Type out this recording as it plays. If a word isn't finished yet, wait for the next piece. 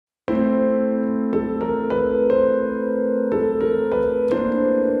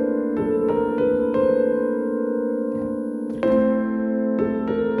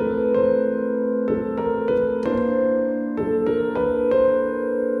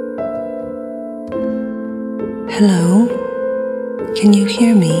Hello, can you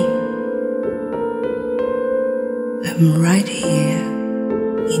hear me? I'm right here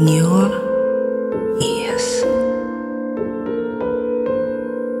in your ears.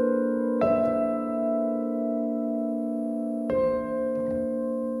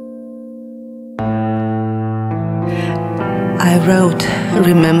 I wrote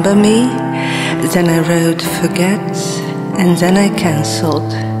remember me, then I wrote forget, and then I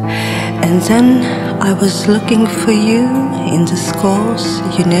cancelled, and then I was looking for you in the scores,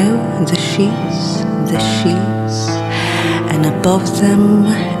 you know, the sheets, and above them,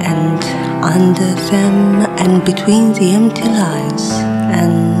 and under them, and between the empty lines,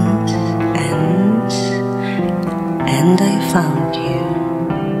 and I found you.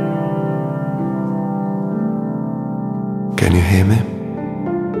 Can you hear me?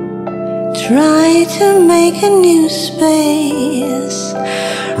 Try to make a new space,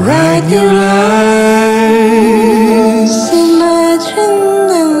 Write new lines, imagine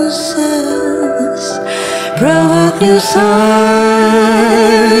answers, provoke new signs,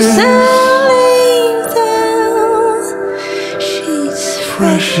 and leave them sheets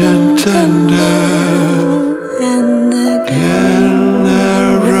fresh and tender. and Again I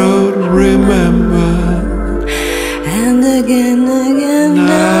wrote remember, and again, I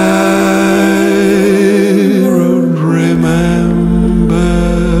wrote remember.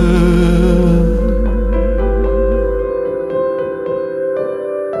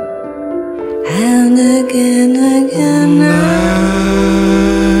 and again,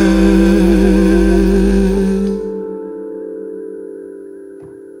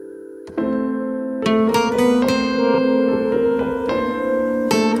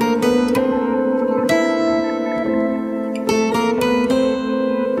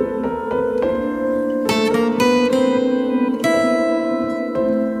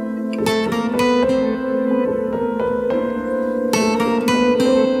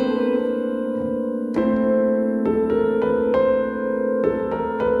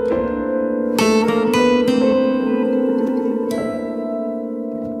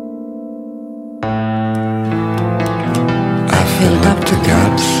 Filled up the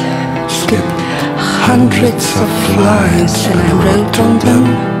gaps, skipped hundreds of lines, and I wrote on them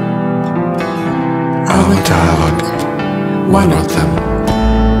our dialogue, one of them.